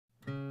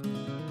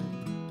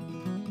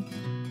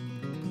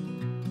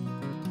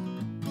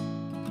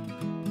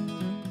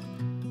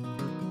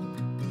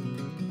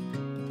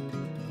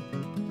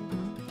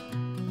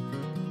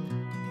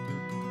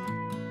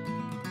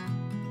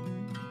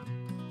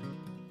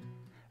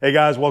Hey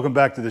guys, welcome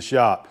back to the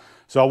shop.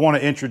 So I want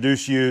to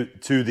introduce you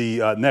to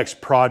the next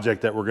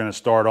project that we're going to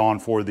start on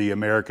for the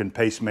American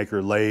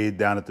Pacemaker lathe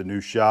down at the new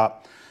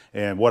shop.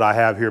 And what I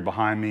have here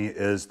behind me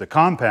is the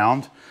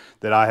compound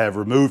that I have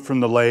removed from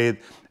the lathe,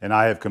 and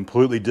I have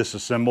completely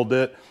disassembled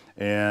it.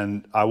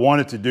 And I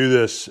wanted to do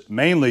this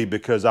mainly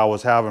because I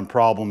was having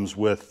problems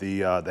with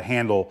the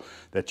handle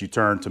that you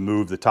turn to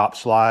move the top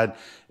slide.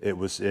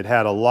 It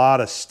had a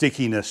lot of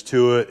stickiness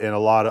to it, and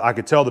I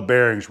could tell the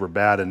bearings were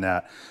bad in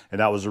that. And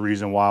that was the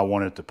reason why I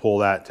wanted to pull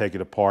that, take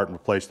it apart, and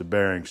replace the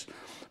bearings.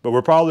 But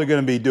we're probably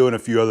going to be doing a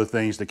few other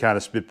things to kind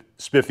of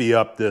spiffy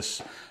up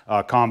this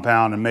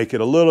compound and make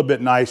it a little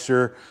bit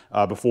nicer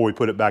before we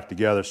put it back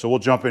together. So we'll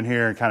jump in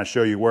here and kind of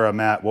show you where I'm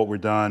at, what we're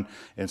done,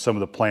 and some of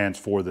the plans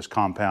for this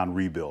compound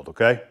rebuild,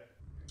 okay?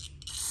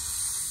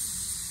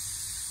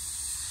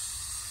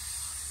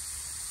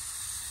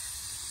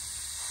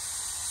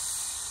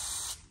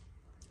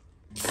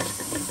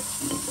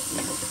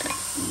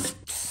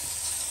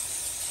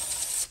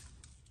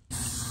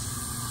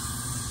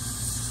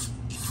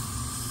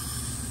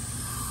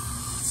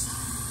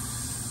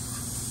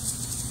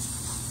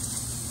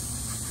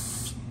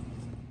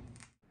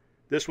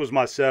 This was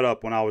my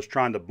setup when I was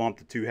trying to bump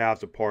the two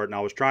halves apart, and I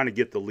was trying to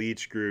get the lead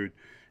screwed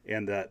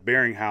and that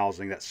bearing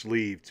housing, that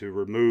sleeve, to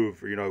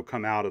remove,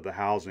 come out of the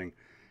housing.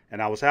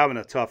 And I was having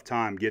a tough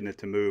time getting it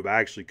to move. I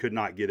actually could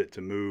not get it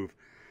to move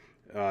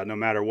no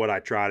matter what I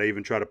tried. I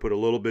even tried to put a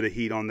little bit of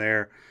heat on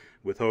there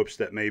with hopes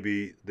that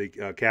maybe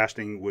the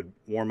casting would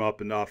warm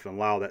up enough and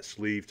allow that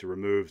sleeve to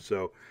remove.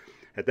 So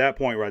at that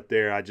point right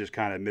there, I just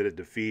kind of admitted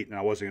defeat, and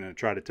I wasn't going to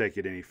try to take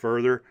it any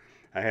further.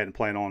 I hadn't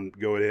planned on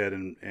going ahead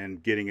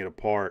and getting it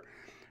apart.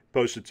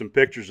 Posted some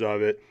pictures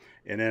of it,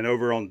 and then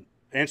over on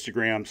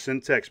Instagram,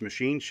 Syntex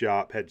Machine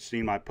Shop had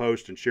seen my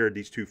post and shared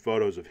these two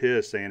photos of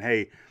his saying,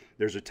 hey,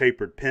 there's a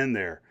tapered pin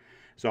there.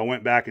 So I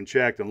went back and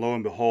checked, and lo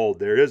and behold,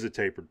 there is a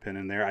tapered pin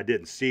in there. I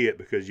didn't see it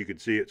because you could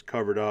see it's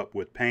covered up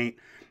with paint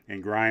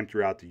and grime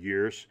throughout the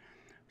years.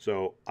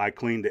 So I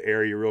cleaned the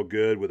area real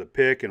good with a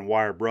pick and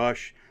wire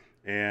brush,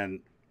 and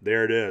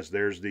there it is.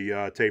 There's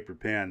the tapered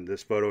pin.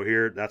 This photo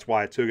here, that's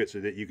why I took it, so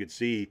that you could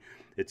see.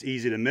 It's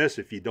easy to miss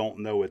if you don't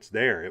know it's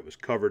there. It was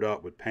covered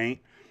up with paint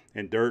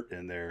and dirt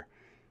in there.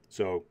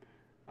 So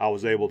I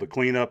was able to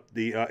clean up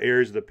the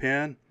areas of the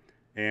pin,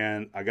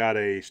 and I got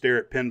a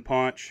Starrett pin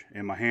punch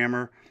and my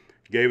hammer,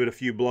 gave it a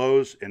few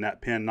blows, and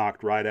that pin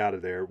knocked right out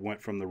of there. It went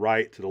from the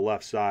right to the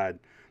left side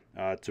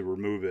to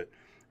remove it.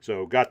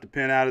 So got the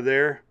pin out of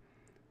there.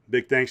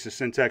 Big thanks to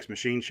Syntex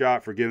Machine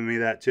Shop for giving me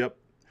that tip.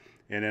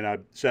 And then I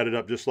set it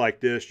up just like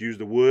this,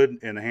 used the wood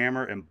and the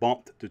hammer, and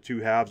bumped the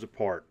two halves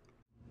apart.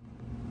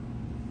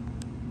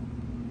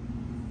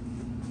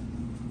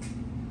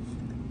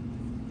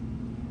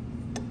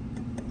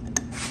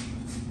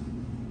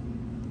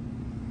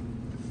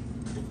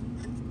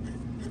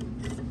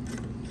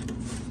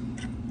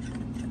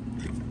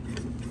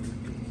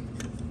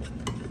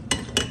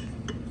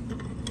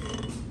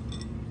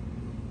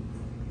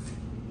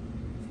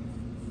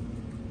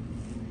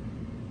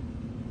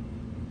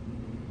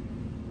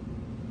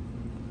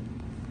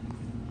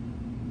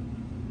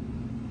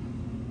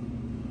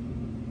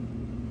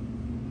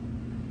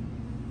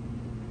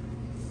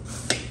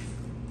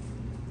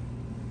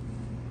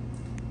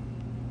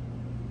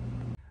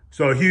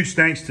 So a huge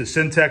thanks to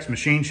Syntex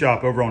Machine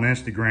Shop over on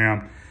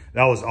Instagram.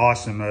 That was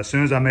awesome. As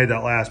soon as I made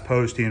that last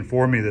post, he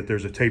informed me that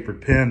there's a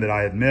tapered pin that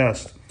I had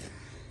missed.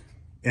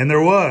 And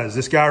there was.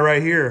 This guy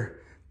right here,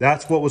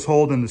 that's what was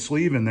holding the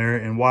sleeve in there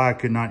and why I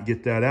could not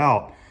get that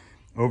out.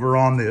 Over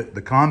on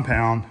the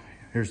compound,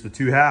 here's the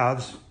two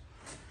halves.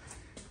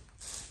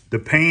 The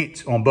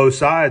paint on both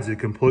sides, it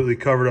completely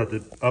covered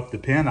up the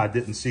pin. I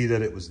didn't see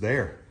that it was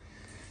there.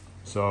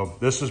 So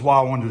this is why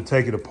I wanted to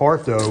take it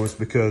apart though, is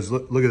because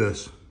look at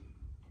this.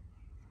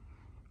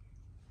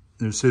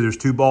 There's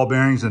two ball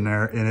bearings in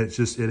there, and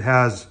it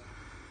has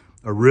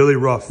a really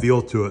rough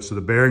feel to it. So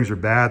the bearings are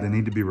bad, they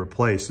need to be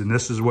replaced. And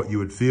this is what you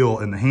would feel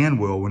in the hand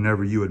wheel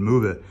whenever you would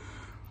move it.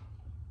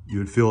 You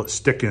would feel it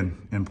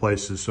sticking in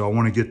places. So I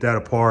want to get that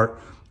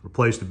apart,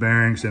 replace the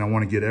bearings, and I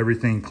want to get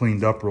everything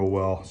cleaned up real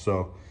well.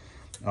 So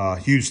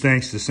huge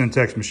thanks to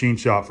Syntex Machine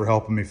Shop for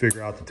helping me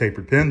figure out the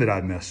tapered pin that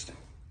I missed.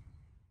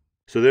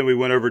 So then we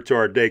went over to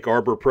our Dake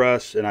arbor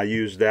press, and I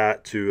used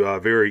that to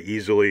very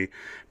easily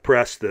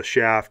press the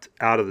shaft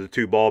out of the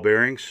two ball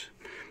bearings.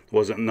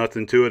 Wasn't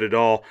nothing to it at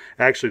all.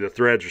 Actually, the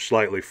threads are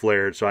slightly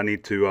flared, so I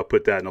need to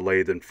put that in the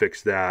lathe and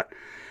fix that.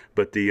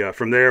 But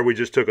from there, we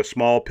just took a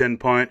small pin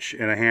punch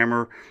and a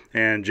hammer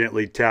and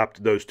gently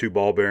tapped those two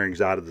ball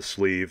bearings out of the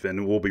sleeve,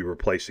 and we'll be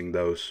replacing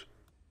those.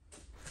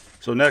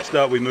 So next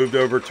up, we moved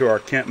over to our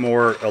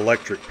Kentmore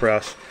electric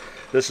press.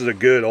 This is a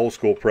good old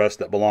school press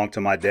that belonged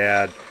to my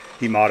dad.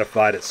 He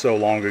modified it so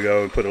long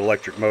ago and put an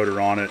electric motor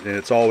on it, and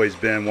it's always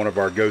been one of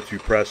our go-to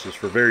presses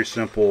for very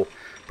simple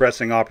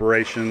pressing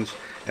operations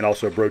and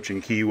also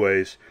broaching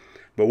keyways.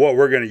 But what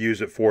we're going to use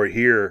it for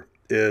here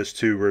is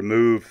to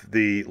remove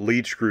the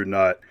lead screw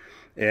nut,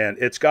 and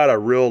it's got a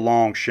real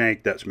long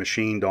shank that's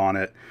machined on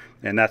it,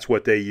 and that's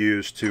what they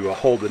use to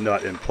hold the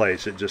nut in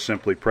place. It just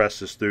simply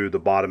presses through the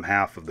bottom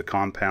half of the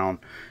compound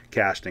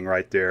casting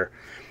right there.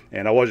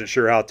 And I wasn't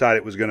sure how tight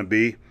it was going to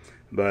be,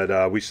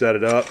 but we set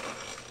it up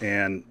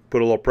and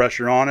put a little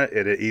pressure on it,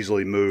 and it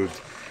easily moved.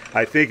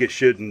 I think it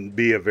shouldn't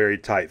be a very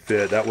tight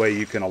fit. That way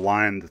you can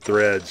align the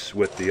threads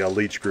with the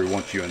lead screw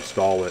once you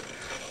install it.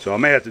 So I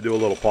may have to do a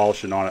little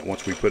polishing on it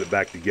once we put it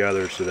back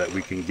together so that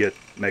we can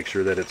make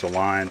sure that it's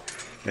aligned.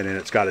 And then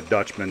it's got a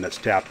Dutchman that's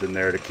tapped in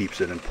there that keeps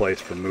it in place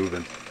from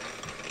moving.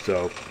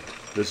 So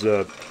this is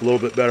a little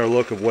bit better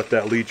look of what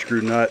that lead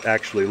screw nut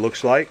actually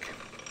looks like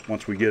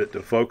once we get it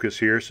to focus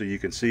here so you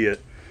can see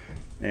it.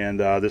 And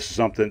this is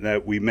something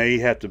that we may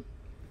have to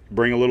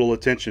bring a little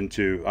attention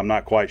to. I'm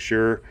not quite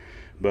sure,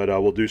 but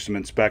we'll do some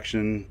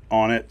inspection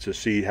on it to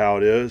see how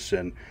it is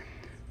and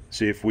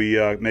see if we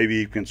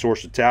maybe can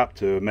source a tap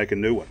to make a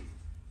new one.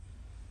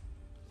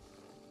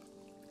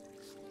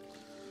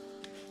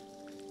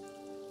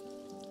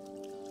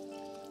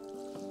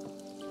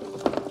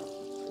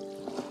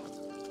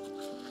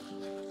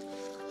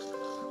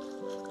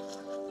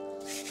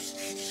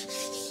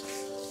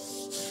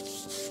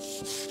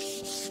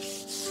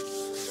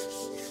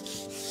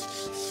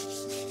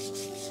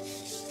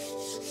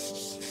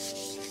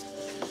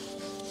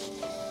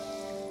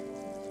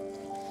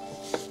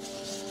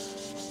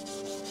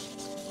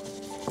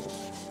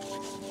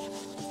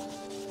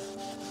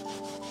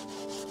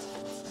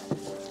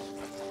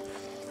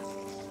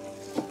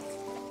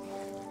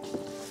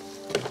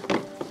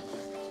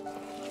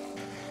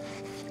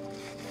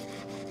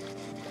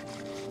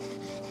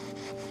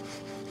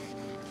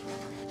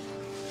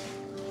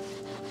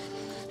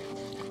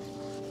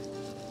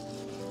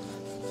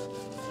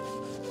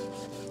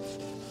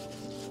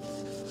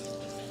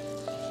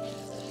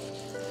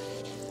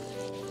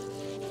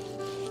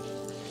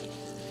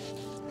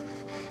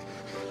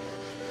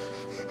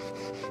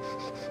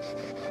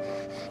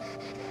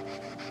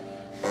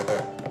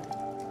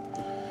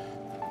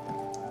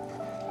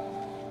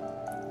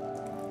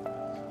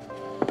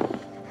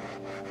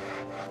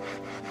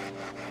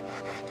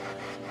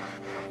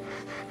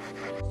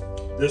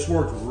 This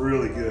worked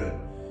really good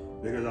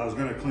because I was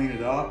going to clean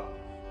it up.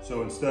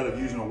 So instead of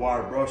using a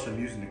wire brush, I'm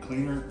using a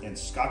cleaner and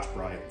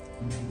Scotch-Brite.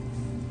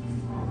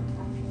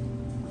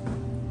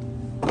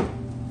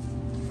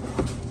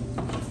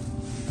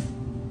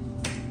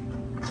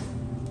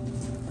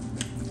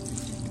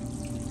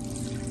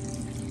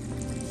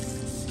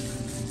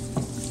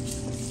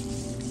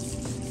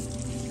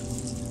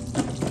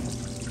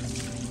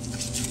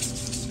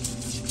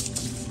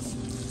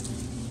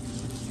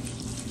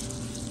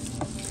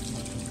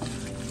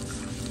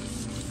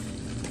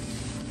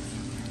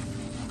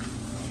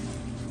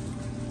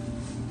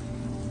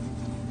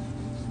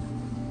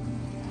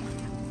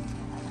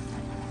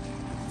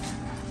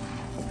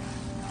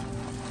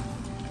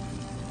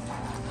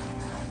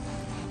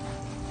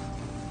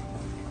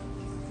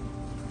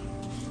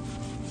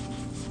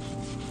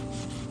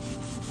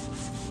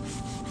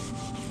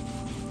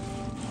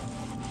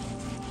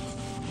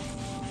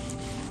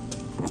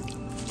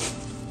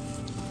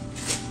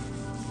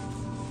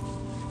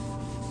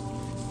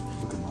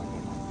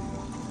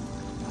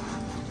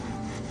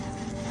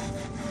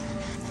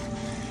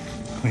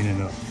 Clean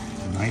it up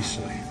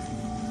nicely.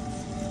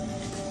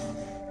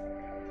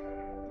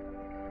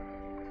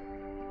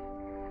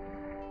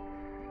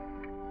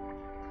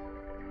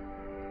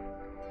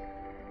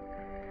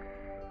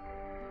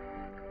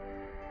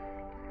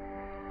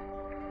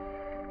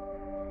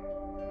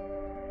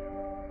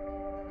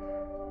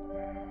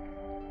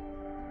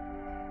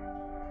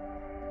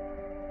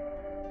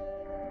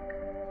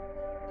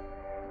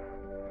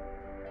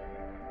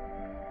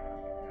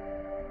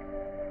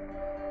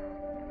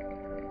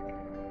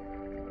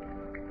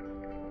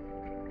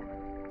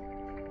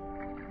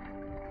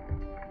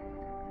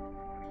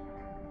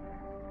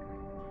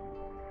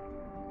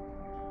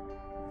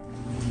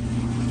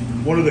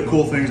 One of the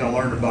cool things I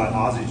learned about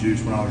Aussie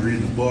Juice when I was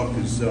reading the book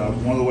is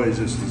one of the ways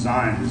it's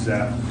designed is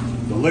that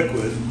the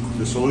liquid,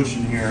 the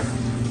solution here,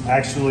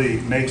 actually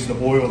makes the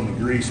oil and the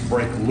grease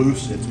break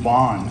loose its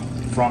bond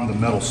from the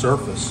metal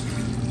surface,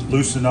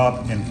 loosen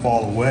up and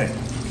fall away.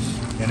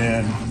 And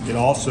then it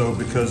also,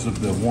 because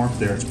of the warmth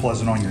there, it's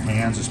pleasant on your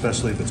hands,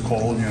 especially if it's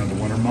cold, you know, in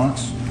the winter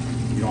months.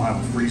 You don't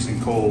have a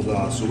freezing cold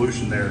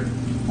solution there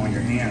on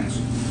your hands.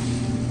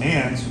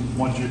 And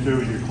once you're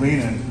through with your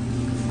cleaning,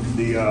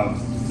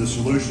 the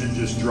solution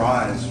just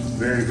dries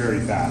very, very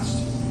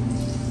fast.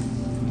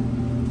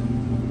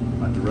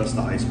 Like the rest of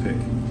the ice pick.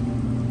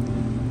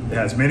 It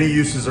has many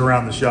uses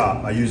around the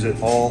shop. I use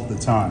it all the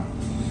time.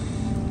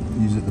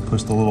 Use it to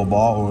push the little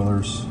ball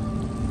oilers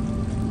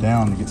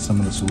down to get some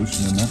of the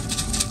solution in there.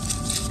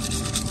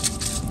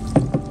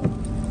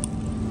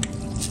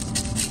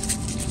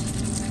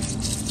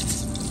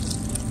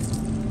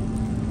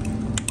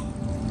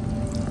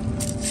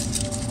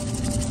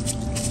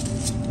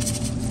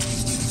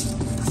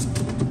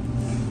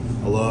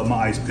 I love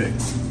my ice pick.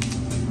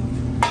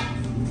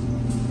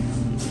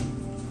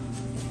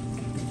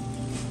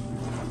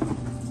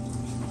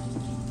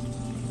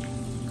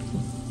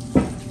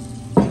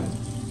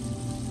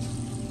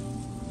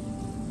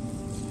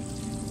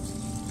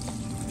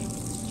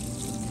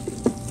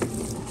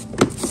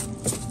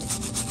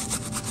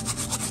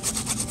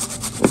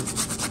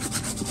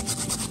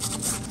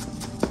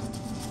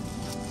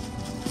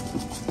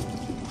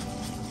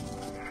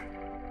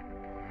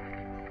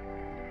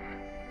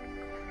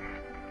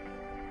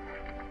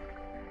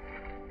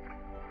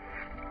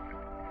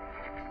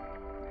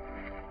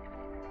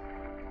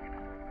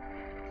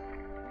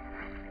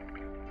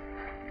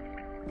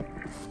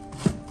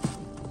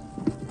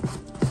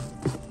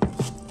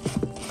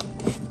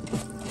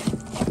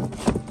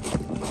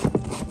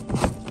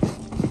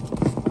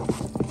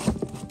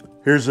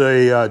 Here's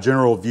a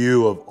general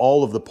view of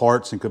all of the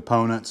parts and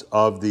components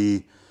of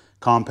the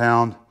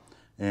compound.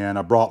 And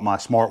I brought my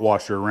smart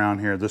washer around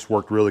here. This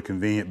worked really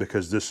convenient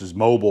because this is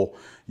mobile.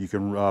 You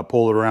can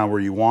pull it around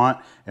where you want.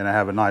 And I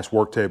have a nice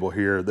work table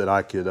here that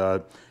I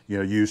could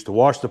use to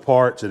wash the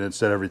parts and then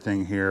set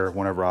everything here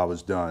whenever I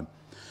was done.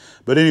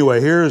 But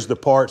anyway, here's the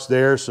parts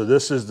there. So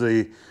this is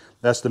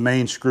that's the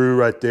main screw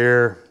right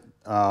there.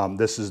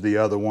 This is the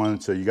other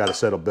one. So you got a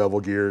set of bevel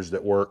gears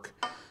that work.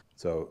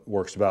 So it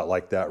works about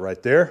like that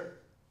right there.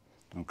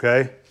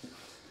 Okay.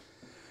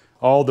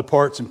 All the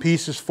parts and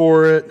pieces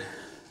for it.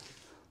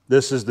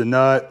 This is the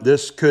nut.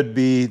 This could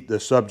be the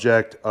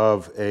subject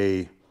of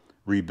a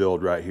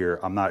rebuild right here.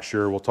 I'm not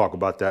sure. We'll talk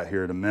about that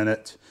here in a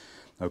minute.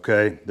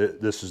 Okay.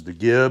 This is the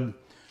gib.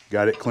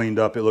 Got it cleaned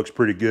up. It looks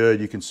pretty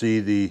good. You can see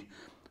the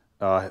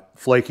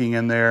flaking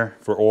in there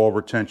for oil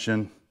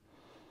retention.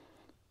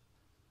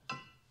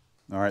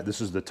 All right,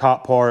 this is the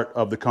top part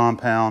of the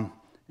compound,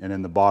 and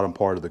then the bottom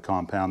part of the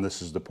compound.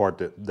 This is the part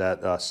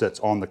that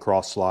sits on the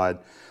cross slide,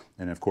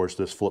 and of course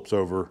this flips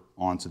over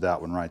onto that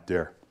one right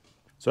there.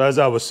 So as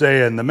I was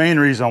saying, the main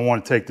reason I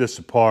want to take this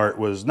apart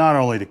was not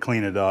only to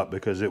clean it up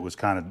because it was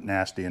kind of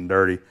nasty and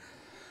dirty.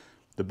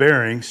 The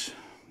bearings,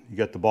 you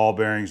got the ball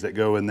bearings that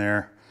go in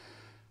there.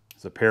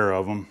 There's a pair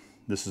of them.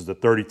 This is the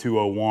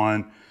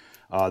 3201.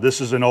 This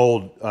is an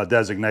old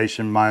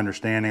designation, my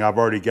understanding. I've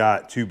already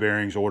got 2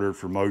 bearings ordered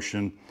for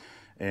motion,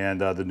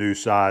 and the new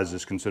size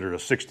is considered a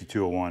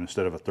 6201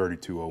 instead of a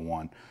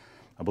 3201.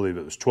 I believe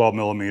it was 12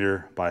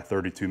 millimeter by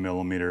 32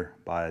 millimeter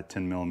by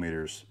 10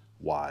 millimeters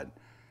wide.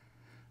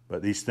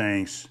 But these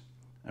things,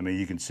 I mean,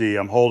 you can see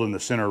I'm holding the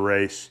center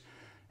race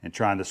and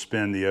trying to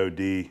spin the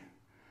OD,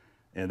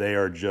 and they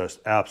are just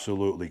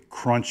absolutely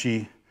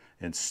crunchy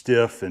and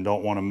stiff and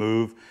don't want to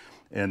move.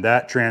 And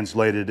that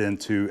translated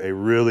into a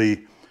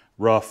really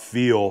rough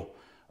feel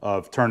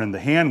of turning the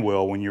hand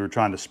wheel when you were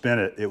trying to spin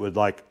it. It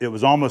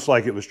was almost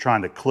like it was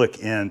trying to click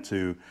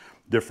into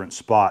different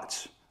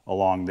spots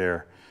along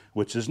there,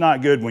 which is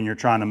not good when you're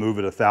trying to move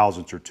it a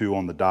thousandth or two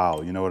on the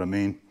dial. You know what I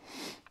mean?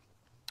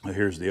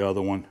 Here's the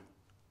other one.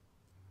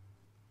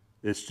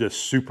 It's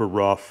just super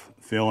rough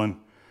feeling.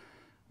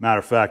 Matter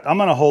of fact, I'm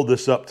going to hold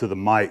this up to the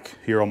mic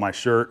here on my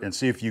shirt and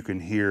see if you can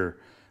hear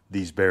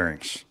these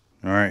bearings.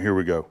 All right, here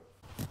we go.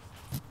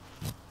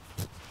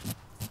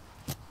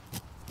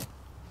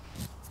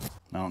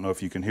 I don't know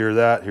if you can hear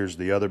that. Here's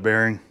the other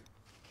bearing.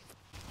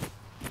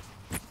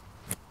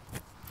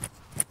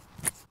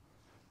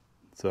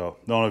 So,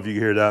 don't know if you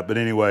can hear that, but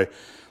anyway,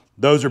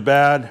 those are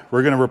bad.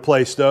 We're going to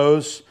replace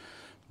those.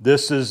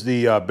 This is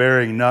the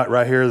bearing nut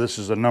right here. This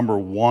is a number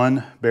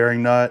 1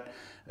 bearing nut.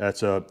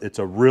 It's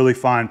a really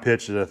fine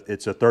pitch.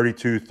 It's a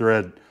 32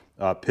 thread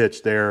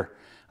pitch there.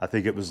 I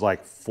think it was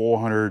like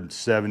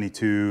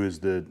 472 is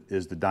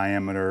the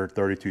diameter,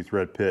 32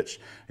 thread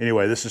pitch.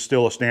 Anyway, this is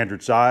still a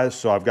standard size,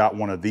 so I've got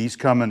one of these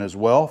coming as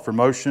well for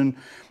motion,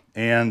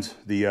 and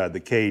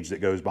the cage that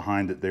goes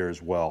behind it there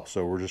as well.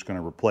 So we're just going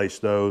to replace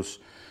those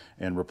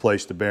and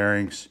replace the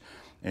bearings,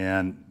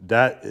 and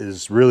that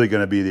is really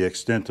going to be the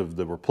extent of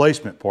the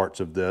replacement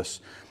parts of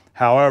this.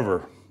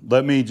 However,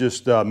 let me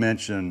just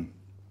mention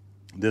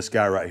this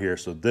guy right here.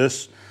 So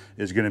this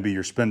is going to be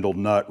your spindle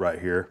nut right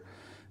here.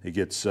 It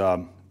gets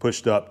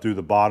pushed up through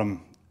the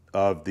bottom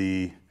of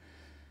the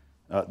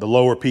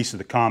lower piece of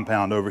the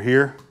compound over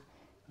here.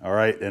 All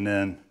right, and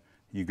then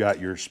you got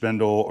your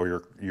spindle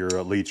or your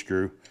lead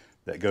screw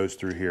that goes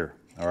through here.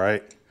 All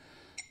right,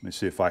 let me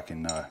see if I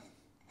can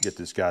get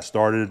this guy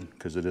started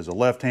because it is a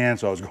left hand,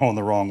 so I was going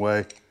the wrong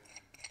way.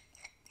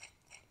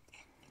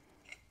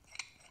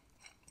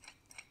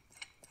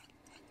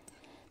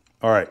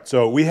 All right,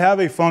 so we have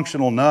a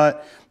functional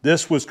nut.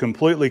 This was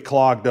completely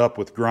clogged up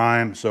with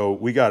grime, so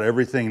we got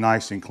everything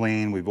nice and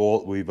clean. We've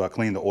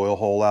cleaned the oil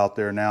hole out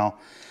there now.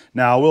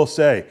 Now, I will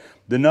say,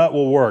 the nut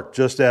will work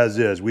just as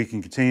is. We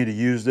can continue to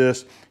use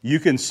this. You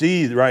can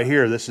see right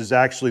here, this is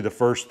actually the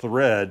first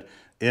thread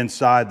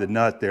inside the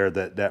nut there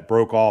that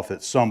broke off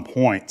at some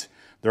point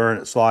during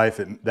its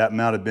life. That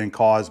might have been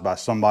caused by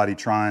somebody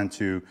trying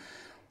to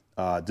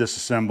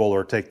disassemble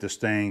or take this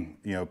thing,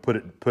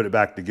 put it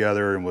back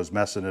together and was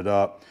messing it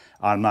up.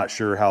 I'm not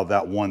sure how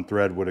that one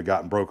thread would have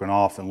gotten broken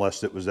off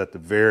unless it was at the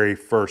very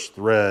first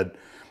thread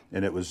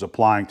and it was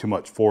applying too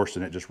much force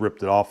and it just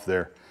ripped it off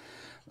there.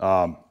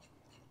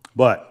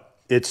 But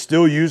it's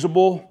still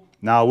usable.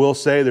 Now I will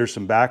say there's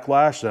some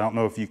backlash. I don't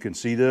know if you can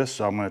see this,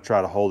 so I'm going to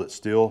try to hold it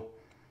still.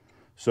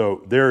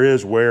 So there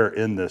is wear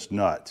in this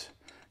nut.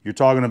 You're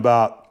talking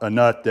about a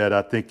nut that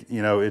I think,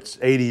 it's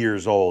 80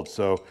 years old.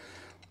 So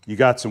you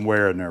got some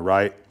wear in there,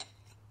 right?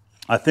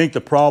 I think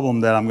the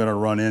problem that I'm going to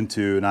run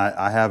into, and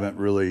I haven't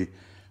really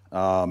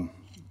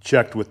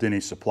checked with any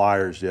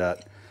suppliers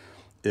yet,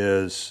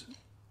 is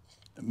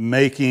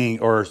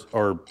making or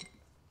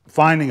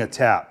finding a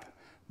tap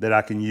that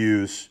I can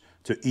use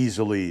to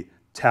easily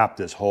tap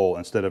this hole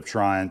instead of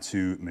trying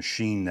to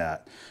machine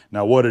that.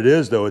 Now what it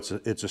is though, it's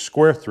a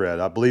square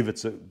thread. I believe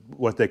it's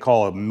what they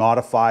call a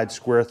modified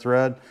square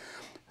thread.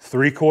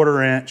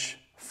 3/4 inch,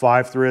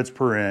 5 threads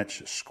per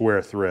inch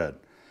square thread.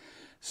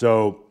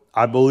 So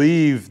I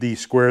believe the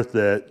square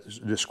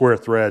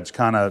threads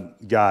kind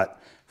of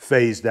got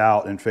phased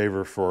out in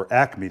favor for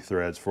Acme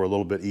threads for a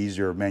little bit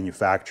easier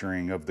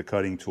manufacturing of the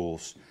cutting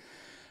tools.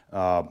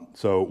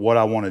 So what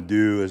I want to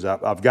do is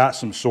I've got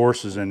some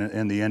sources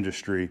in the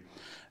industry,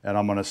 and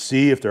I'm going to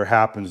see if there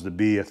happens to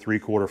be a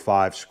 3/4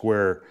 5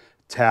 square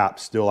tap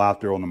still out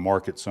there on the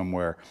market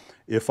somewhere.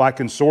 If I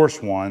can source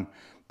one,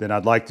 then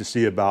I'd like to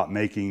see about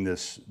making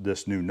this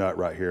new nut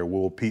right here.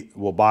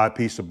 We'll buy a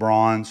piece of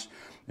bronze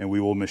and we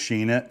will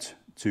machine it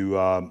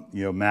to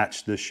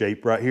match this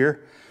shape right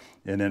here,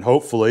 and then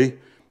hopefully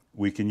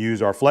we can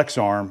use our flex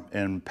arm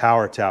and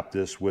power tap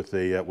this with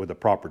a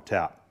proper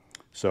tap.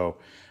 So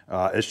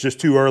it's just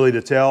too early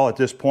to tell at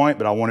this point,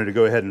 but I wanted to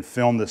go ahead and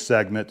film this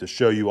segment to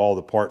show you all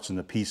the parts and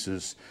the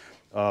pieces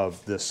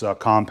of this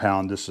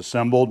compound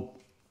disassembled.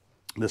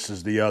 This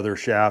is the other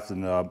shaft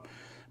and the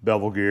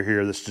bevel gear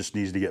here. This just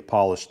needs to get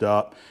polished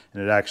up,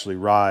 and it actually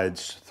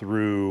rides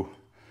through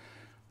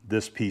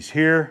this piece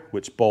here,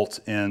 which bolts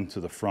into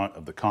the front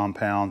of the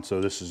compound. So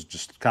this is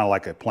just kind of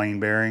like a plain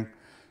bearing,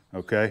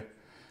 okay?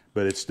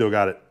 But it's still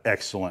got an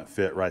excellent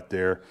fit right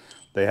there.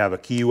 They have a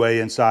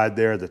keyway inside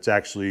there that's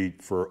actually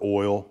for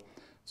oil.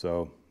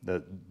 So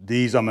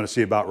these I'm going to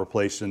see about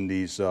replacing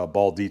these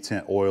ball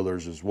detent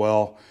oilers as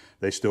well.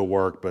 They still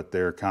work, but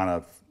they're kind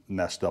of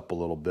messed up a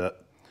little bit.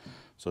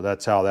 So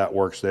that's how that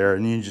works there.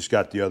 And you just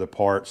got the other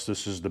parts.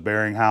 This is the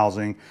bearing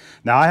housing.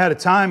 Now I had a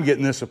time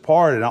getting this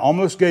apart and I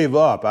almost gave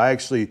up. I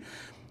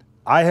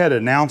had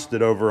announced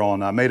it over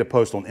on, I made a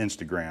post on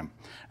Instagram,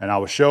 and I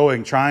was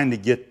trying to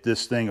get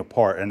this thing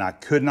apart, and I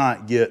could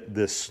not get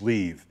this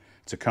sleeve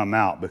to come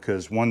out,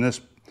 because when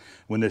this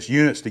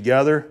unit's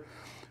together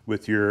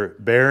with your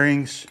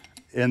bearings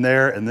in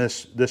there and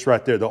this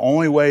right there, the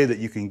only way that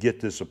you can get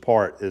this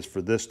apart is for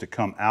this to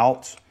come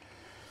out,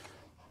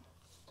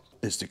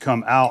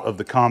 of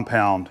the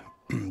compound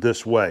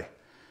this way,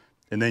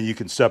 and then you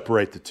can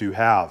separate the two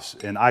halves.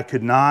 And I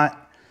could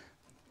not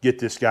get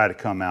this guy to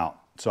come out,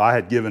 so I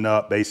had given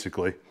up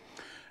basically.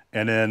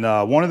 And then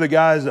one of the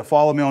guys that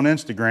follow me on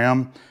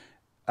Instagram,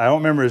 I don't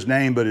remember his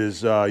name, but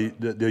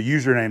the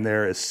username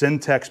there is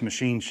Syntex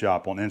Machine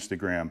Shop on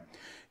Instagram.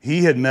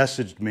 He had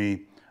messaged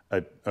me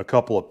a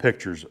couple of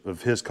pictures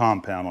of his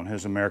compound on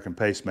his American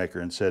Pacemaker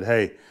and said,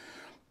 hey,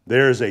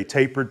 there's a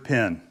tapered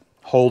pin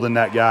holding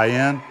that guy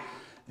in.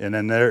 And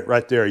then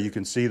right there, you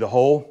can see the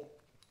hole,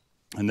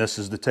 and this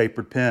is the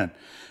tapered pin.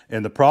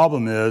 And the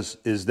problem is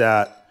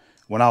that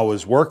when I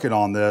was working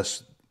on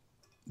this,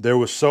 there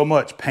was so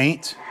much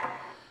paint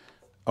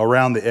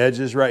around the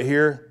edges right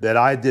here that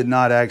I did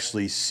not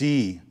actually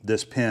see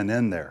this pin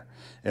in there.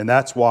 And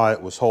that's why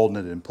it was holding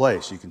it in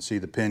place. You can see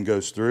the pin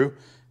goes through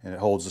and it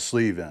holds the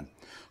sleeve in.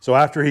 So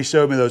after he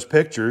showed me those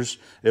pictures,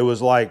 it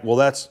was like, well,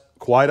 that's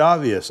quite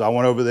obvious. I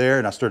went over there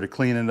and I started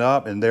cleaning it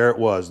up, and there it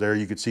was. There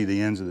you could see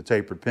the ends of the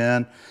tapered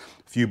pin.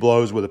 A few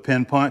blows with a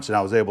pin punch and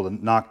I was able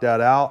to knock that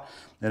out.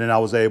 And then I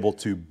was able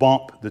to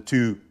bump the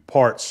two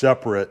parts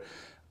separate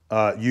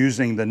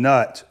using the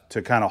nut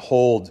to kind of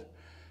hold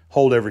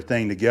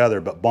everything together,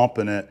 but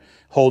bumping it,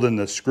 holding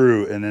the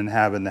screw, and then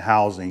having the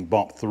housing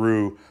bump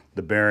through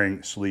the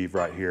bearing sleeve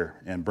right here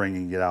and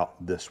bringing it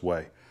out this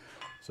way.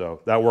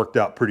 So that worked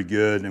out pretty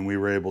good, and we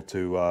were able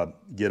to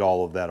get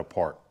all of that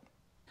apart.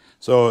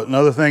 So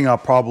another thing I'll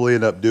probably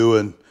end up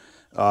doing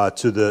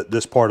to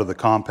this part of the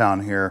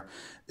compound here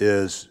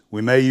is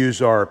we may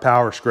use our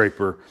power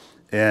scraper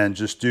and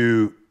just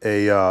do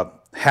a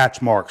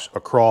hatch marks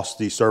across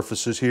the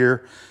surfaces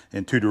here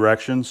in two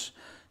directions,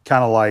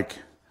 kind of like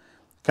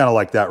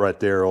that right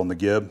there on the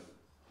gib,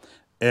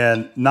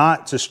 and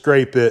not to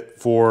scrape it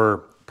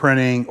for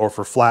printing or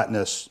for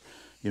flatness,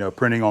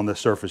 printing on this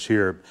surface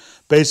here.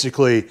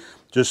 Basically,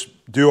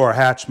 just do our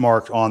hatch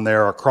marks on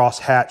there, a cross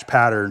hatch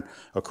pattern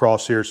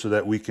across here, so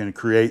that we can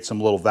create some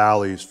little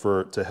valleys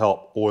to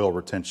help oil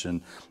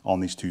retention on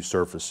these two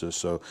surfaces.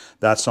 So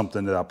that's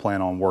something that I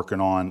plan on working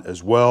on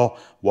as well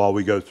while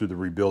we go through the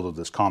rebuild of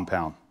this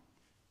compound.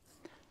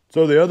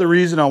 So the other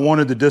reason I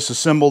wanted to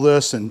disassemble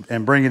this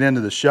and bring it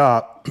into the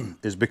shop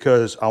is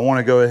because I want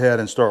to go ahead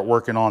and start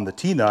working on the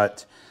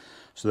T-nut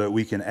so that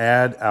we can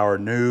add our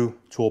new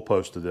tool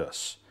post to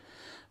this.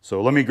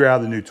 So let me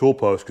grab the new tool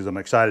post because I'm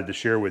excited to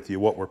share with you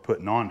what we're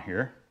putting on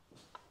here.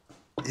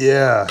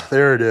 Yeah,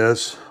 there it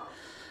is.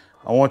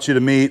 I want you to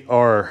meet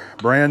our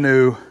brand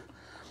new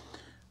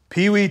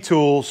PeWe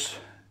Tools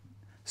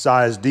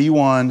size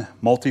D1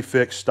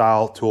 Multifix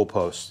style tool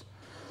post.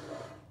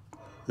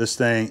 This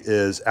thing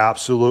is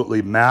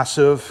absolutely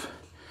massive.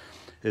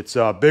 It's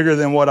bigger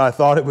than what I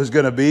thought it was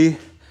going to be,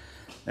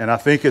 and I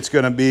think it's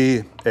going to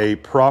be a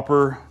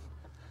proper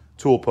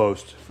tool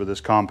post for this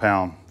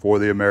compound for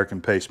the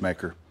American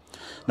Pacemaker.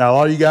 Now, a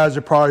lot of you guys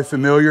are probably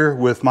familiar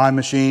with my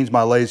machines,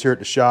 my lathes here at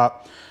the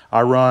shop.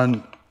 I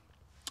run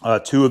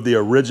two of the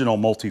original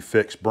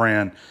Multifix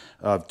brand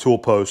tool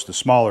posts, the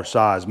smaller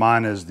size.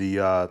 Mine is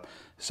the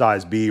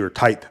size B or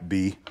type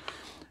B,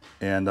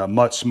 and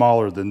much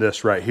smaller than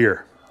this right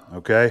here.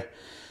 Okay,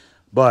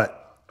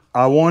 but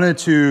I wanted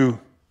to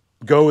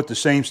go with the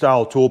same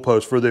style of tool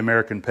post for the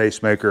American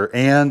Pacemaker,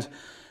 and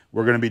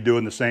we're going to be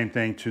doing the same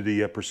thing to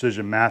the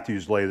Precision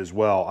Matthews lathe as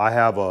well. I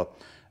have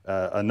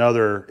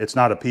another, it's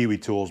not a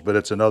PeWe Tools, but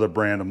it's another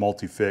brand of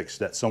Multifix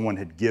that someone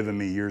had given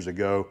me years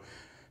ago,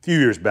 a few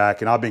years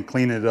back, and I've been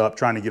cleaning it up,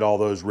 trying to get all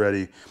those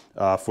ready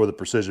for the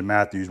Precision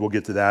Matthews. We'll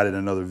get to that in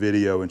another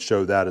video and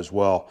show that as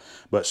well,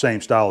 but same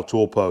style of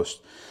tool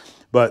post.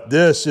 But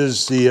this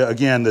is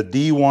again, the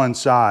D1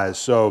 size.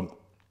 So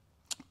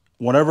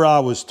whenever I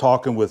was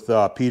talking with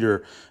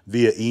Peter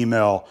via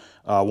email,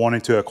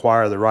 wanting to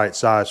acquire the right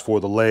size for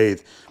the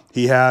lathe,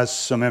 he has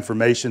some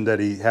information that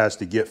he has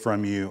to get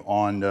from you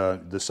on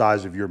the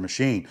size of your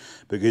machine,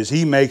 because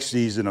he makes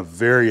these in a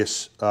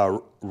various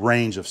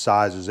range of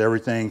sizes,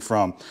 everything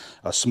from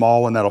a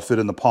small one that'll fit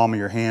in the palm of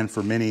your hand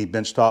for many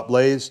benchtop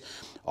lathes,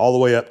 all the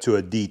way up to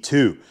a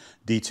D2,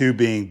 D2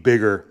 being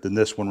bigger than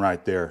this one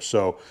right there.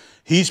 So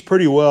he's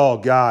pretty well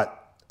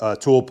got a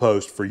tool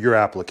post for your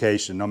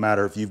application, no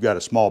matter if you've got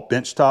a small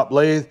benchtop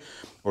lathe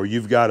or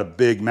you've got a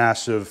big,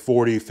 massive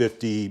 40,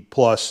 50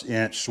 plus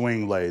inch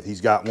swing lathe.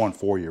 He's got one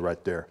for you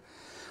right there.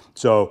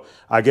 So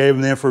I gave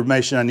him the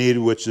information I needed,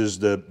 which is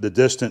the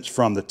distance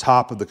from the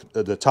top of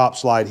the top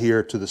slide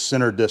here to the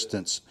center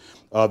distance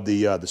of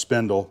the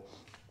spindle,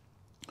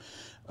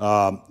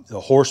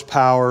 the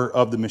horsepower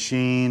of the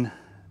machine,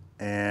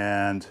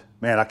 and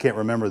man, I can't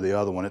remember the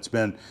other one. It's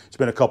been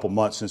a couple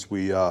months since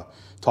we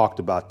talked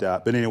about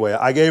that. But anyway,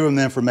 I gave him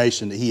the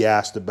information that he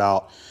asked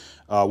about,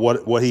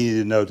 what he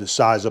needed to know to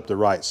size up the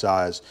right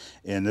size,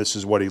 and this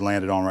is what he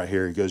landed on right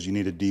here. He goes, you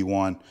need a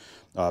D1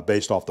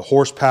 based off the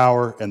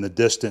horsepower and the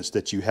distance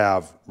that you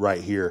have right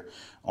here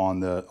on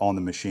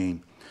the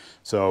machine.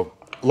 So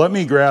let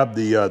me grab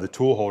the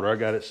tool holder. I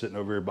got it sitting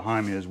over here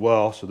behind me as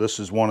well. So this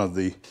is one of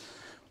the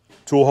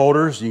tool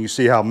holders. You can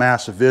see how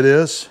massive it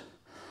is.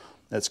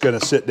 That's going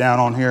to sit down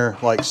on here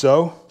like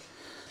so.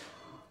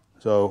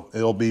 So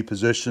it'll be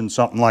positioned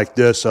something like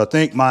this. So I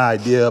think my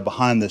idea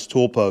behind this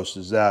tool post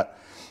is that,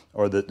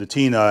 or the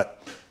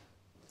T-nut,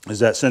 is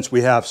that since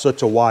we have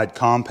such a wide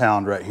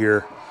compound right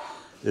here,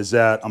 is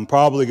that I'm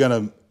probably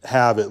going to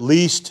have at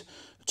least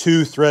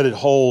 2 threaded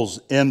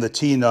holes in the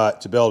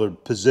T-nut to be able to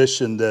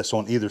position this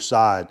on either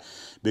side.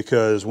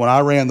 Because when I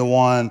ran the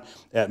one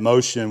at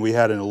Motion, we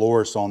had an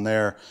Aloris on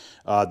there.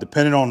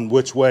 Depending on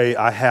which way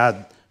I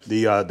had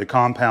the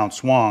compound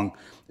swung,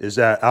 is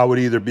that I would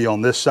either be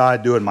on this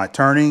side doing my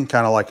turning,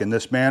 kind of like in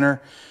this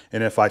manner,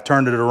 and if I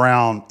turned it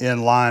around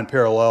in line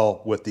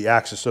parallel with the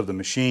axis of the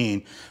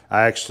machine,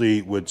 I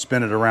actually would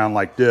spin it around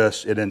like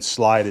this and then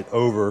slide it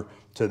over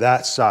to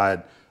that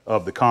side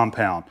of the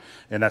compound.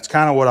 And that's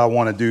kind of what I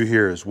want to do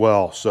here as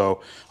well.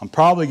 So I'm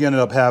probably going to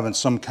end up having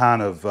some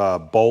kind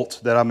of bolt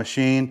that I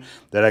machine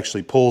that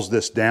actually pulls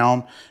this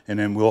down, and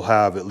then we'll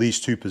have at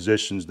least 2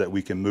 positions that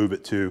we can move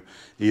it to,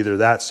 either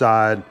that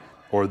side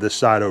or this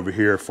side over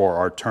here for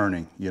our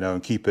turning, you know,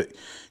 and keep it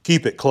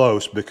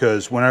close,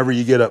 because whenever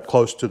you get up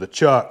close to the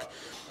chuck,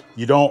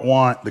 you don't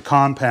want the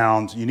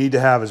compound, you need to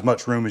have as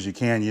much room as you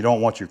can. You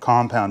don't want your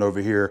compound over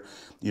here,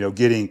 you know,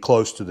 getting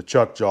close to the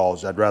chuck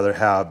jaws. I'd rather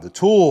have the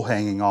tool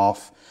hanging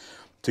off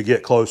to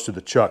get close to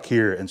the chuck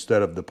here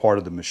instead of the part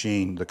of the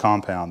machine, the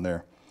compound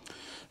there.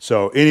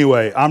 So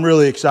anyway, I'm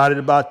really excited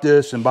about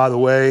this. And by the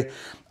way,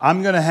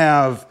 I'm going to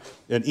have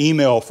an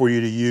email for you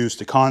to use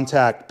to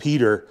contact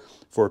Peter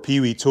for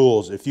PeWe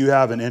Tools. If you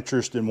have an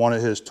interest in one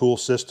of his tool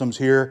systems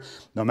here,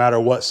 no matter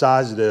what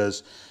size it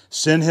is,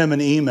 send him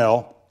an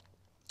email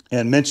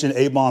and mention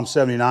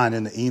ABOM79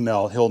 in the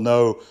email. He'll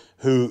know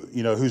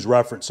who's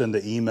referencing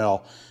the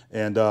email.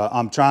 And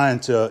I'm trying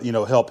to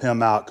help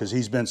him out, because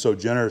he's been so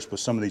generous with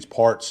some of these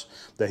parts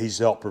that he's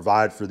helped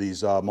provide for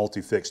these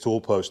Multifix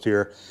tool posts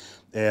here.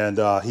 And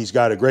he's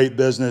got a great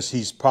business.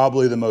 He's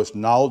probably the most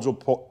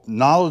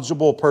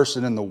knowledgeable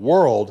person in the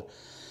world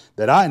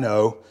that I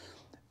know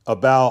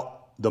about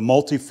the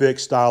Multifix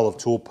style of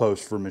tool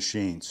post for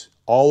machines.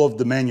 All of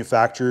the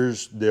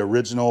manufacturers, the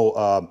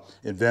original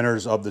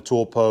inventors of the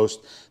tool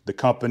post, the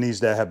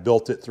companies that have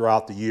built it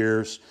throughout the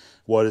years,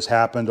 what has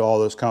happened to all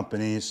those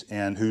companies,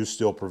 and who's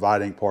still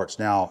providing parts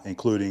now,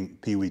 including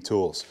PeWe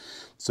Tools.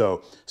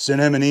 So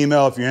send him an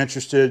email if you're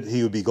interested.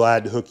 He would be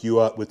glad to hook you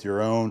up with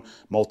your own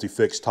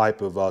Multifix type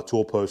of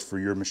tool post for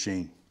your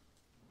machine.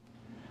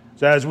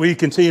 So as we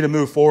continue to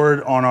move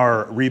forward on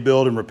our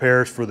rebuild and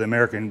repairs for the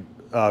American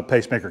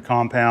Pacemaker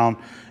compound,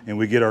 and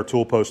we get our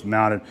tool post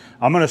mounted,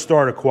 I'm going to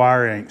start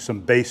acquiring some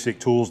basic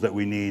tools that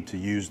we need to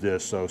use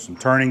this. So some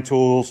turning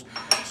tools,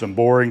 some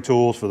boring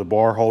tools for the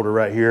bar holder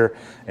right here,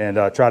 and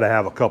try to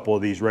have a couple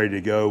of these ready to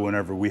go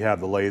whenever we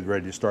have the lathe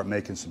ready to start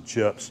making some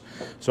chips.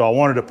 So I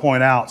wanted to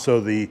point out, so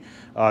the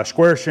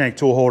square shank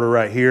tool holder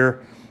right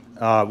here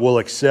will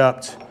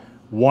accept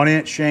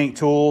 1-inch shank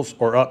tools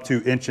or up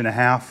to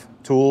 1.5-inch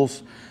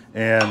tools.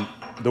 And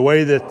the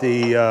way that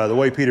the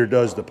way Peter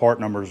does the part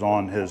numbers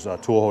on his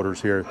tool holders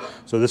here,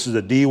 so this is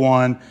a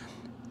D1,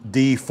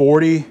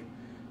 D40,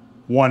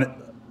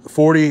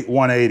 140,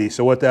 180.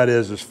 So what that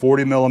is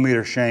 40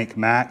 millimeter shank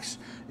max,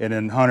 and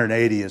then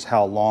 180 is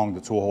how long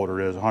the tool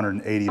holder is,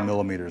 180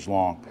 millimeters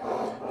long.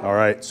 All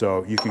right,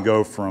 so you can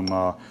go from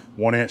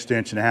 1 inch to 1.5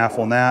 inches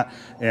on that.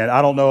 And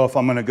I don't know if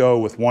I'm gonna go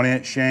with 1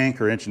 inch shank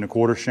or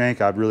 1.25 inch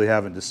shank. I really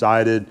haven't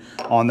decided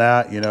on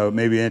that. You know,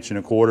 maybe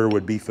 1.25 inch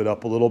would beef it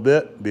up a little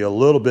bit, be a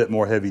little bit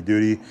more heavy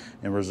duty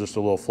and resist a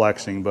little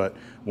flexing, but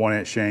 1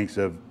 inch shanks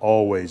have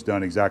always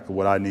done exactly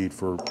what I need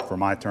for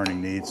my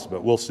turning needs,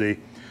 but we'll see.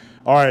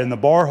 All right, and the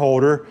bar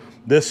holder,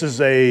 this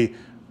is a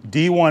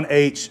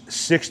D1H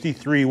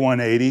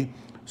 63-180.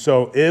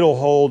 So it'll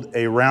hold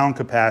a round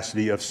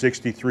capacity of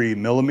 63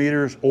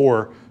 millimeters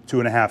or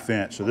 2.5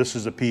 inch. So this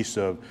is a piece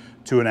of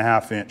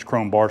 2.5 inch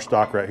chrome bar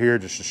stock right here,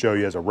 just to show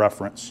you as a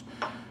reference.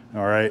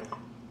 All right,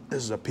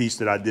 this is a piece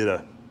that I did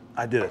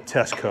a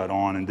test cut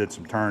on and did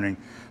some turning,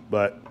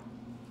 but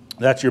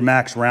that's your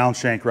max round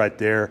shank right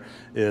there,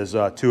 is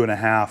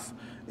 2.5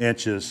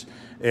 inches.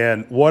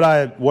 And what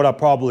I'm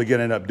probably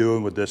gonna end up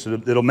doing with this,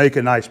 it'll make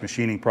a nice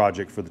machining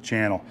project for the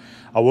channel.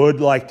 I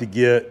would like to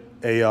get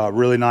a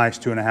really nice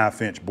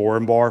 2.5 inch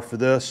boring bar for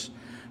this,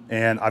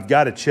 and I've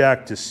got to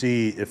check to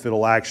see if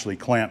it'll actually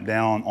clamp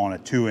down on a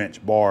 2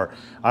 inch bar.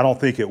 I don't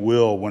think it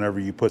will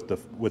whenever you put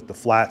with the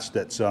flats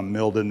that's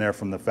milled in there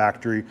from the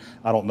factory.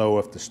 I don't know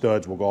if the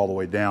studs will go all the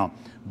way down,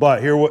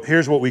 but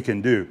here's what we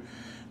can do.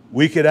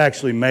 We could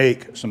actually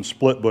make some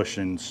split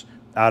bushings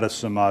out of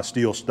some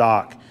steel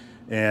stock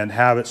and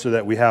have it so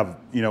that we have,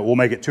 you know, we'll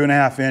make it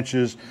 2.5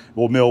 inches.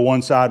 We'll mill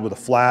one side with a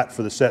flat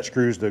for the set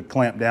screws to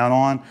clamp down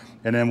on,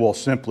 and then we'll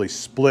simply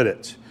split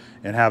it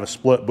and have a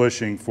split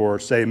bushing for,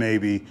 say,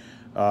 maybe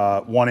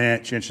 1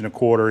 inch, 1.25 inches,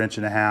 1.5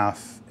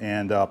 inches,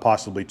 and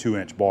possibly 2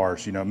 inch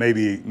bars. You know,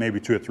 maybe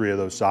 2 or 3 of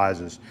those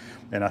sizes.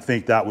 And I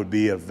think that would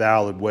be a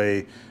valid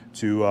way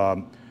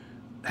to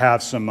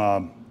have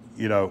some,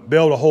 you know, be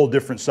able to hold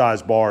different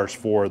size bars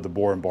for the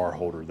bore and bar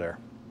holder there.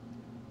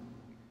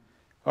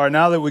 All right,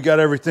 now that we got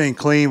everything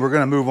clean, we're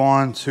going to move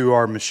on to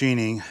our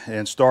machining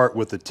and start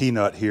with the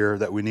T-nut here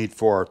that we need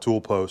for our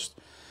tool post.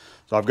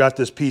 So I've got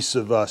this piece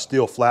of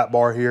steel flat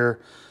bar here.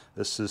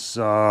 This is,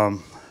 I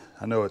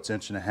know it's 1.5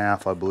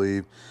 inches, I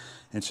believe,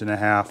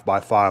 1.5 inch by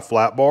 5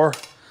 flat bar.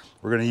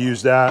 We're going to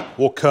use that.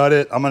 We'll cut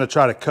it. I'm going to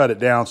try to cut it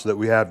down so that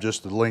we have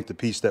just the length of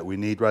piece that we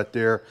need right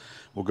there.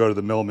 We'll go to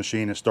the mill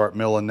machine and start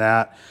milling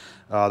that.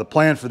 The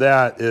plan for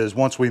that is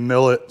once we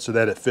mill it so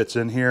that it fits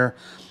in here,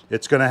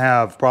 it's going to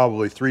have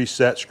probably 3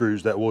 set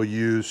screws that we'll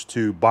use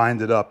to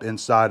bind it up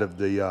inside of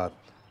the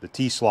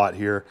T-slot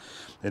here.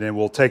 And then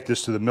we'll take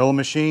this to the mill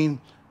machine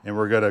and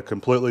we're going to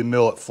completely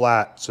mill it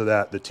flat so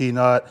that the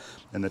T-nut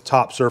and the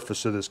top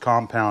surface of this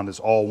compound is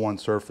all one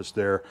surface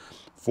there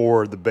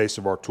for the base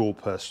of our tool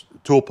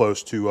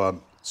post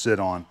to sit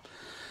on.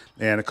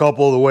 And a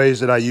couple of the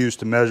ways that I use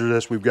to measure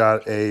this, we've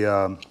got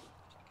a,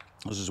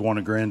 this is one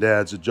of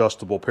Granddad's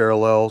adjustable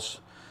parallels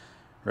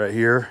right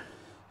here.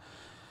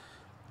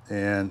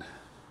 And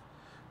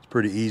it's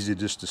pretty easy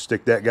just to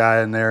stick that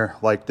guy in there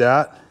like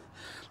that.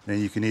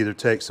 And you can either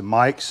take some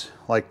mics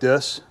like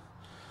this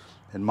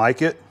and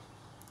mic it,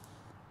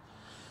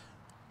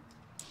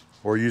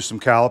 or use some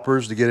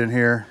calipers to get in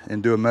here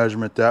and do a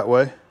measurement that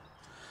way.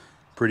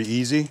 Pretty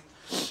easy.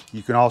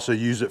 You can also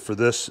use it for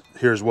this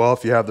here as well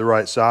if you have the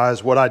right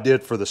size. What I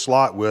did for the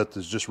slot width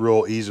is just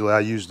real easily.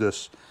 I used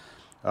this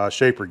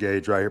shaper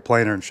gauge right here,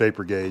 planer and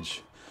shaper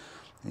gauge.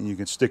 And you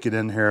can stick it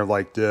in here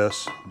like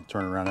this.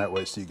 Turn it around that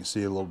way so you can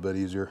see it a little bit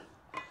easier.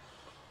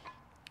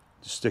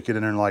 Just stick it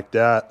in there like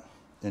that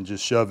and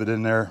just shove it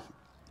in there,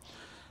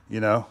 you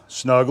know,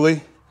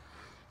 snugly.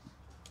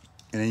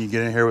 And then you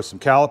get in here with some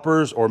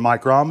calipers or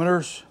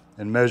micrometers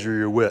and measure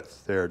your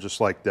width there,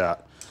 just like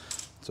that.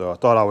 So I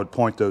thought I would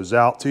point those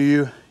out to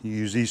you. You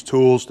use these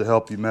tools to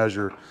help you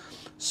measure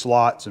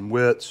slots and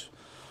widths.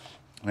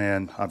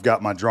 And I've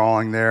got my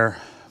drawing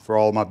there for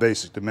all of my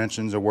basic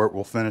dimensions of where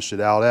we'll finish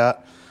it out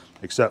at,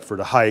 except for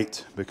the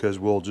height, because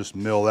we'll just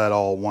mill that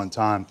all one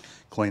time,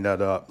 clean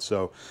that up.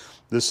 So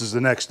this is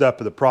the next step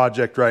of the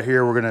project right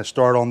here. We're gonna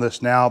start on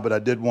this now, but I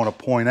did want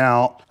to point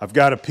out, I've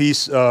got a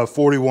piece of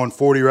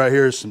 4140 right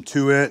here, some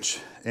 2 inch,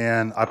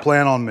 and I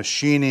plan on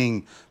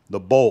machining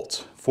the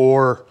bolt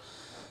for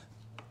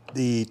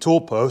the tool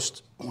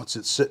post. Once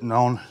it's sitting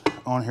on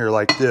here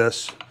like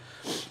this,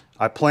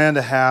 I plan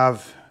to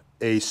have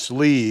a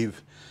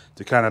sleeve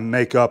to kind of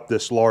make up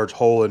this large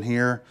hole in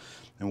here.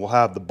 And we'll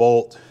have the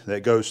bolt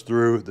that goes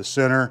through the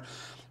center.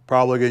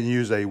 Probably going to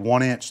use a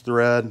 1 inch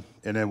thread,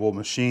 and then we'll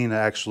machine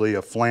actually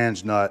a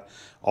flange nut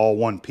all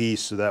one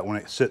piece so that when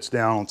it sits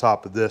down on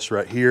top of this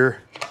right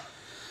here,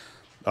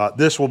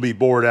 this will be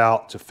bored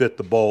out to fit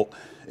the bolt,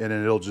 and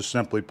then it'll just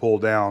simply pull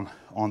down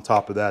on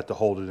top of that to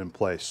hold it in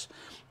place.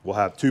 We'll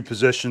have 2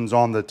 positions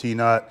on the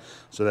T-nut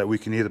so that we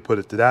can either put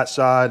it to that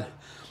side,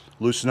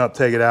 loosen up,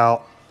 take it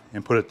out,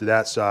 and put it to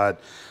that side.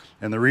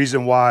 And the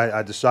reason why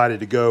I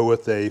decided to go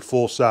with a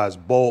full-size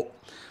bolt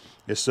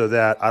is so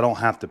that I don't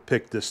have to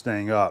pick this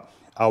thing up.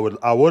 I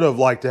would have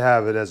liked to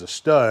have it as a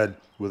stud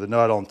with a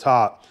nut on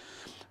top,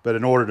 but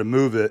in order to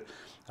move it,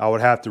 I would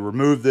have to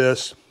remove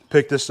this,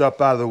 pick this up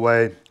out of the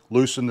way,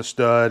 loosen the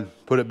stud,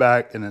 put it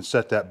back, and then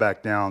set that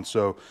back down.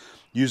 So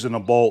using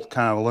a bolt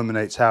kind of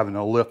eliminates having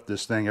to lift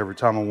this thing every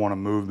time I want to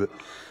move it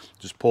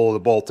just pull the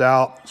bolt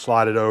out,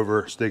 slide it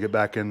over, stick it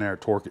back in there,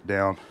 torque it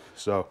down.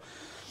 So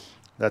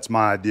that's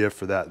my idea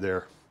for that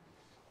there.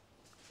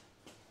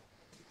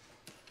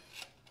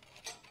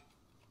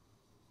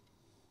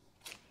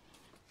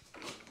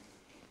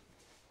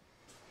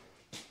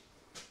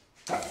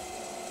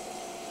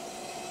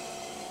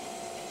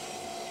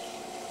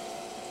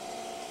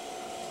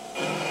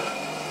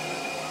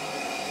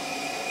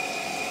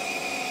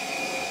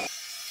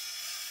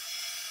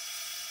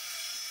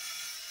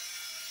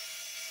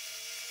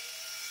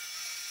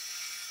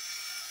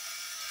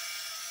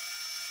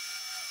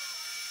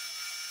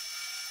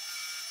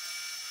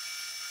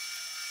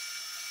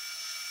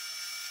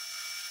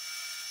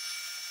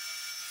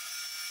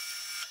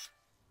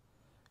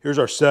 Here's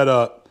our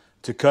setup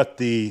to cut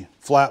the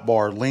flat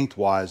bar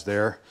lengthwise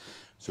there.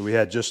 So we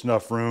had just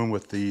enough room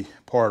with the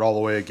part all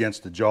the way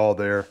against the jaw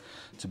there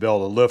to be able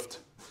to lift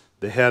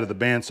the head of the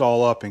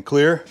bandsaw up and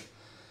clear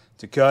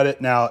to cut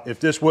it. Now, if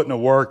this wouldn't have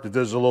worked, if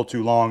this is a little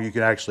too long, you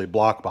can actually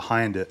block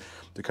behind it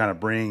to kind of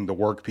bring the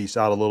workpiece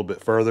out a little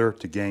bit further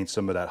to gain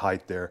some of that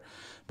height there.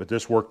 But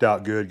this worked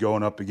out good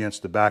going up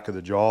against the back of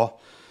the jaw.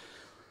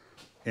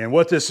 And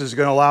what this is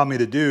going to allow me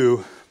to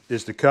do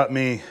is to cut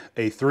me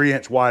a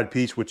 3-inch wide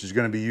piece, which is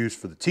going to be used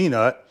for the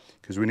T-nut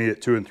because we need it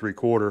 2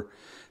 3/4.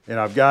 And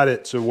I've got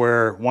it to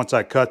where once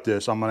I cut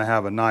this, I'm going to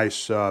have a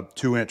nice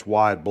 2-inch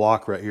wide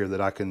block right here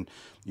that I can,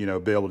 be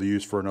able to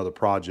use for another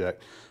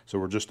project. So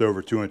we're just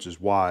over 2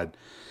 inches wide.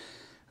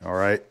 All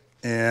right.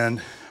 And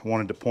I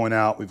wanted to point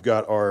out we've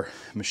got our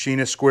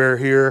machinist square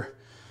here.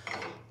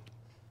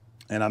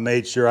 And I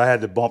made sure I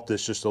had to bump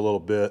this just a little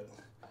bit,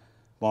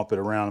 bump it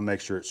around and make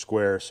sure it's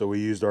square. So we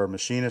used our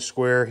machinist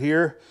square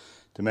here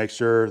to make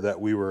sure that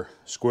we were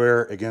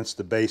square against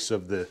the base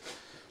of the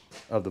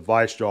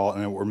vise jaw,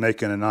 and we're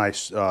making a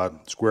nice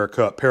square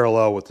cut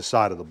parallel with the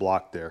side of the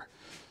block there.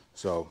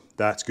 So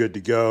that's good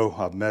to go.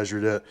 I've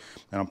measured it,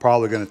 and I'm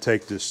probably going to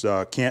take this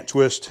cant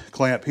twist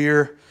clamp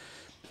here,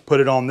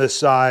 put it on this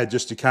side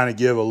just to kind of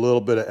give a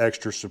little bit of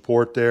extra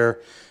support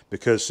there,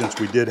 because since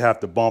we did have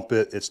to bump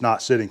it, it's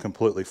not sitting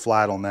completely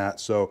flat on that.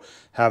 So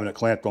having it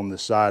clamped on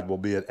this side will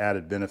be an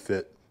added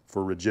benefit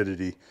for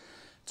rigidity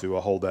to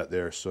hold that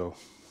there. So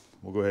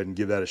we'll go ahead and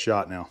give that a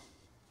shot now.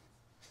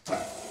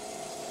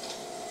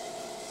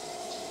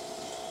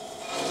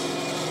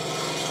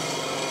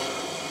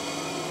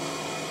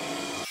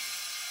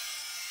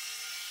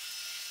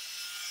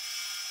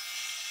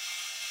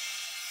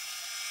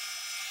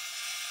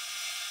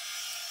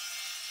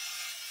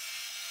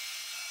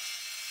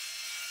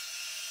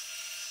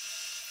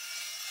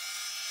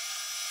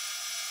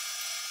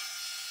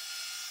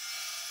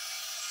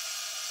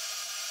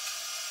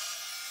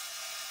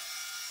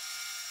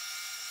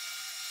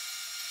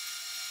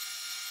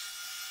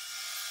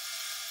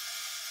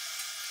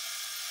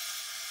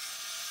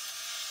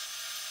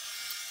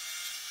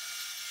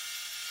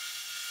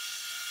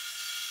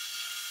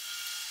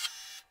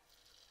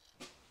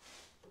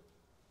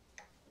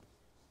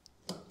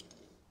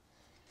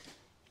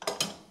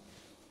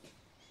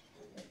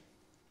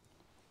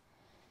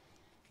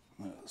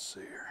 Let's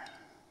see here.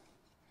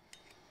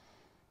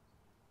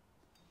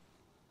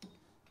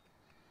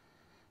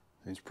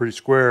 It's pretty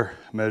square,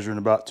 measuring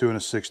about 2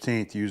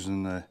 1/16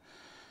 using the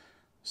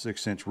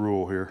 6-inch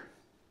rule here.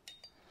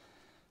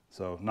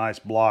 So nice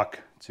block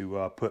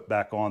to put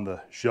back on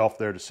the shelf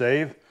there to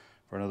save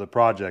for another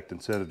project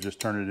instead of just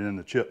turning it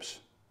into chips.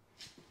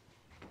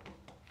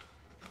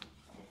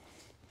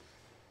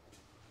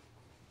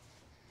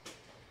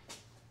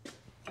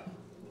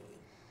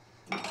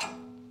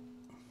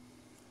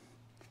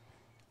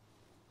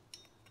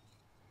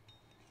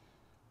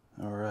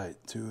 All right,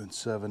 2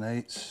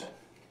 7/8.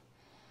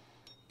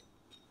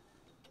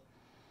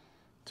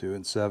 2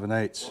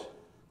 7/8.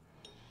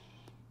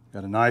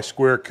 Got a nice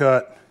square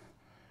cut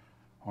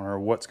on our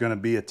what's going to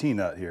be a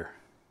T-nut here.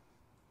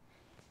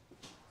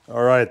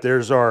 All right,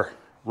 there's our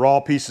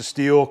raw piece of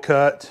steel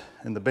cut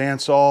in the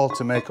bandsaw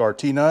to make our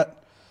T-nut.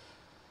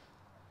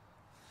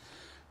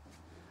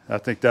 I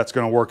think that's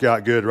going to work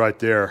out good right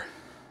there.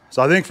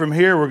 So I think from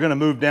here we're going to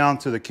move down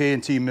to the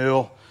K&T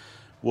mill.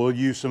 We'll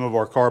use some of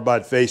our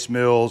carbide face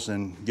mills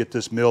and get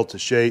this mill to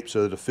shape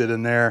so that it'll fit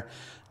in there.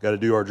 Got to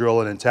do our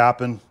drilling and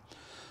tapping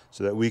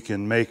so that we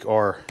can make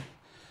our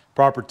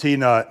proper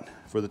T-nut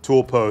for the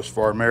tool post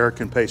for our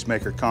American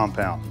Pacemaker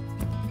compound.